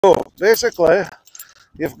So basically,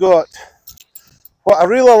 you've got what I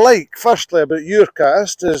really like. Firstly, about your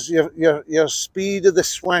cast is your speed of the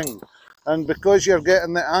swing, and because you're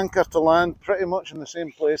getting the anchor to land pretty much in the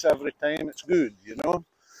same place every time, it's good, you know.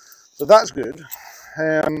 So that's good.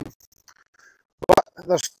 But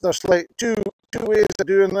there's like two ways of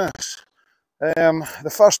doing this. The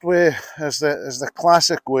first way is the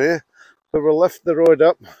classic way, where we lift the rod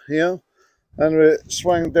up here, and we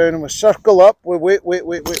swing down and we circle up, we wait,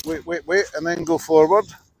 and then go forward,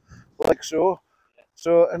 like so.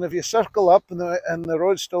 So, and if you circle up and the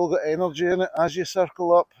rod's still got energy in it as you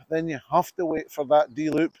circle up, then you have to wait for that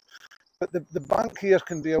D-loop. But the bank here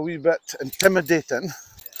can be a wee bit intimidating,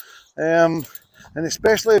 and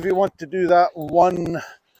especially if you want to do that one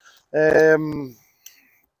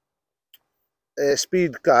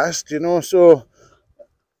speed cast, you know. So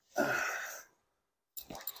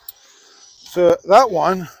that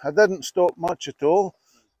one, I didn't stop much at all.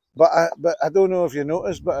 But I don't know if you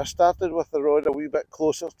noticed, but I started with the rod a wee bit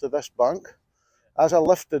closer to this bank. As I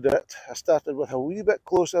lifted it, I started with a wee bit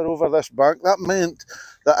closer over this bank. That meant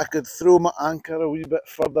that I could throw my anchor a wee bit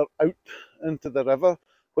further out into the river,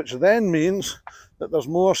 which then means that there's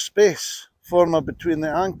more space for me between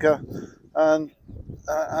the anchor and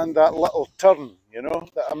that little turn, you know,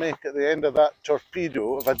 that I make at the end of that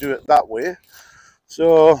torpedo if I do it that way.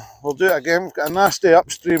 So we'll do it again. We've got a nasty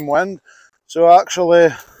upstream wind, so actually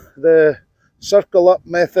the circle up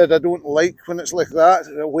method I don't like when it's like that.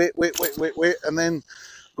 Wait, and then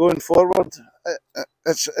going forward.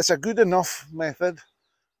 It's a good enough method,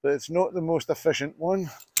 but it's not the most efficient one.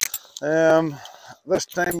 This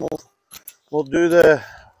time we'll do the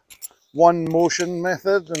one motion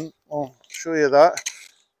method, and I'll show you that.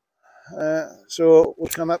 So we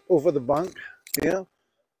come up over the bank here,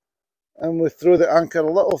 and we throw the anchor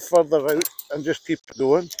a little further out and just keep it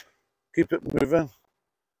going, keep it moving.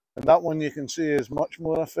 And that one you can see is much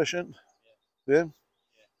more efficient. Yeah.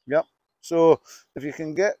 Yep. So if you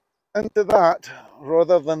can get into that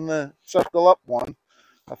rather than the circle up one,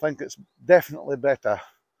 I think it's definitely better.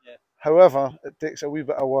 Yeah. However, it takes a wee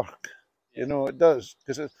bit of work. Yeah. You know, it does,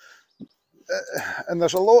 because and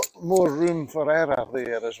there's a lot more room for error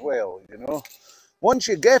there as well, you know. Once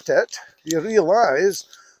you get it, you realise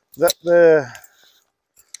that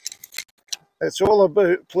it's all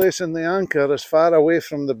about placing the anchor as far away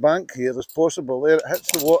from the bank here as possible. There it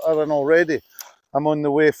hits the water, and already I'm on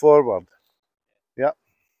the way forward. Yep,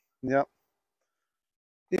 yep.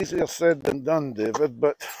 Easier said than done, David,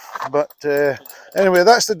 but anyway,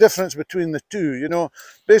 that's the difference between the two, you know.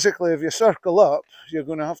 Basically, if you circle up, you're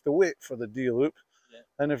going to have to wait for the D-loop. Yeah.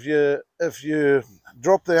 And if you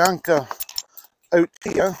drop the anchor out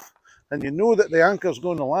here, and you know that the anchor's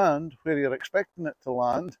going to land where you're expecting it to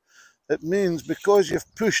land, it means because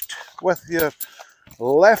you've pushed with your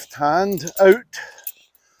left hand out,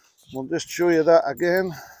 we'll just show you that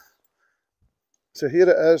again. So here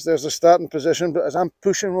it is, there's the starting position, but as I'm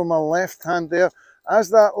pushing with my left hand there, as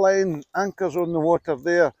that line anchors on the water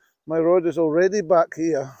there, my rod is already back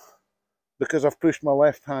here because I've pushed my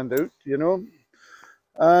left hand out, you know.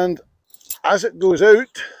 And as it goes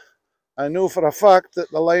out, I know for a fact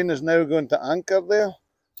that the line is now going to anchor there.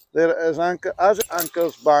 There it is, anchor. As it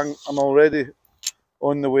anchors, bang, I'm already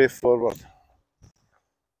on the way forward.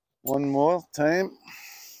 One more time.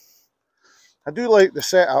 I do like the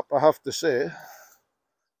setup, I have to say.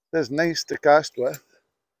 It's nice to cast with.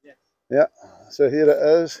 Yeah. Yeah. So here it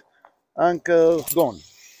is. Anchor's gone.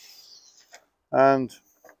 And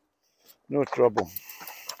no trouble.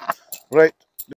 Right.